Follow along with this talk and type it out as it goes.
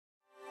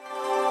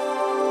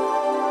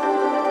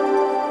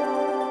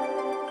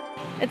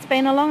It's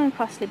been a long and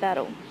costly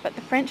battle, but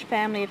the French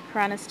family of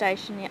Corunna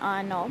Station near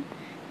Iron Knob,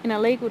 in a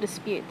legal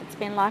dispute that's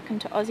been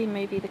likened to Aussie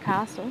movie The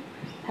Castle,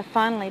 have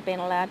finally been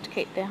allowed to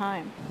keep their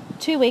home.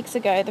 2 weeks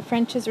ago, the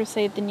Frenchers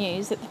received the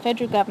news that the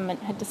federal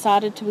government had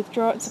decided to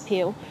withdraw its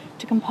appeal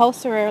to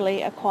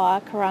compulsorily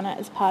acquire Corunna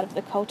as part of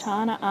the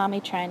Cultana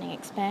army training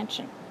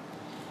expansion.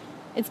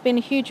 It's been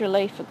a huge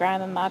relief for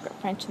Graham and Margaret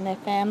French and their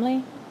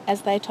family,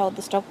 as they told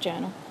the Stock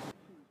Journal.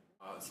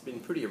 It's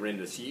been pretty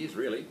horrendous years,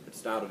 really. It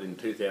started in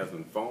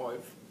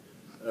 2005.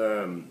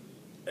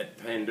 At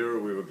Pandora,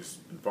 we were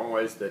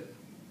advised that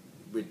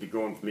we'd be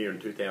gone from here in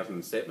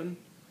 2007.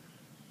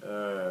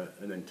 And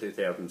then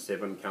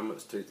 2007 come,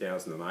 it's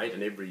 2008,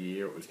 and every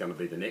year it was going to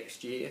be the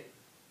next year.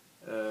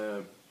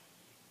 And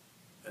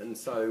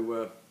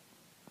so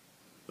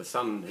my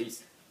son,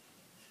 he's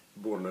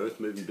born on earth,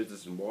 moving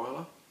business in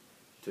Wyler,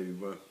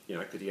 to,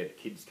 because he had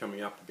kids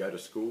coming up to go to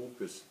school,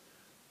 because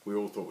we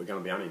all thought we were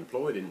going to be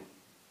unemployed in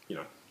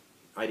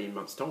 18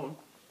 months' time.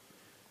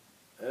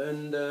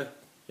 And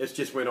it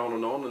just went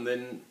on, and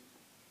then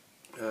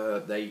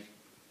they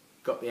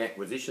got the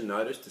acquisition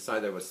notice to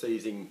say they were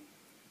seizing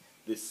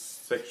this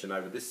section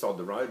over this side of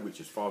the road, which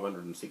is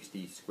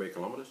 560 square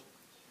kilometres,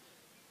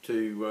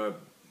 to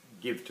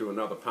give to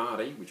another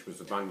party, which was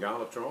the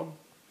Bungala tribe.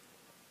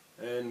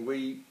 And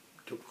we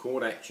took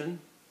court action,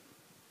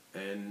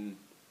 and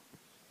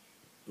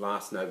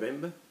last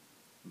November,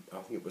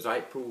 I think it was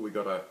April, we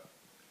got a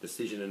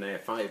decision in our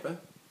favour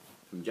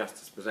from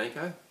Justice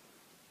Bazanko,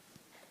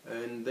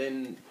 and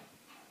then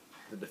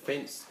the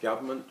defence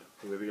government,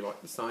 whoever you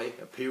like to say,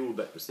 appealed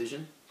that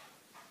decision,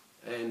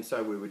 and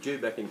so we were due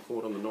back in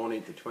court on the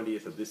 19th to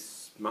 20th of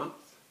this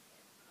month,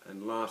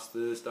 and last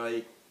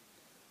Thursday,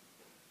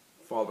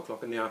 5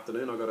 o'clock in the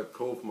afternoon, I got a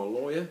call from a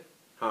lawyer,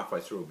 halfway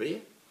through a beer,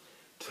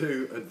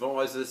 to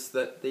advise us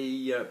that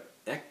the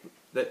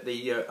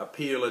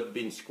appeal had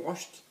been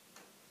squashed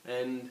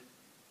and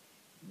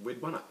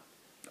we'd won it.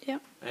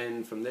 Yep.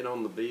 And from then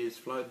on the beers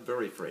flowed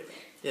very freely.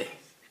 Yeah.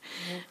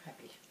 All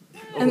happy.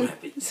 All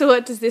happy. So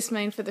what does this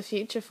mean for the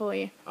future for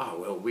you? Oh,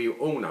 well, we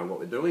all know what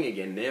we're doing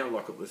again now,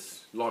 like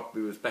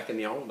we was back in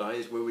the old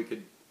days where we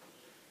could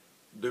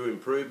do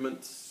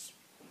improvements,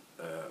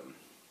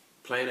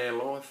 plan our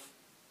life,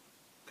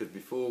 because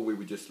before we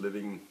were just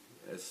living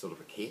as sort of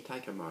a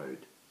caretaker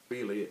mode.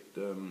 Really,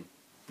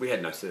 we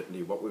had no certainty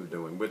of what we were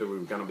doing, whether we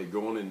were going to be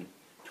gone in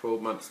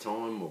 12 months'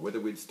 time or whether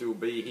we'd still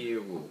be here,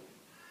 or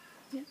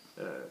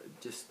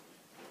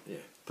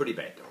pretty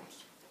bad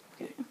times.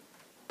 Okay.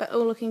 But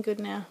all looking good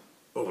now?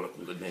 All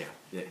looking good now,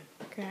 yeah.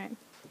 Great.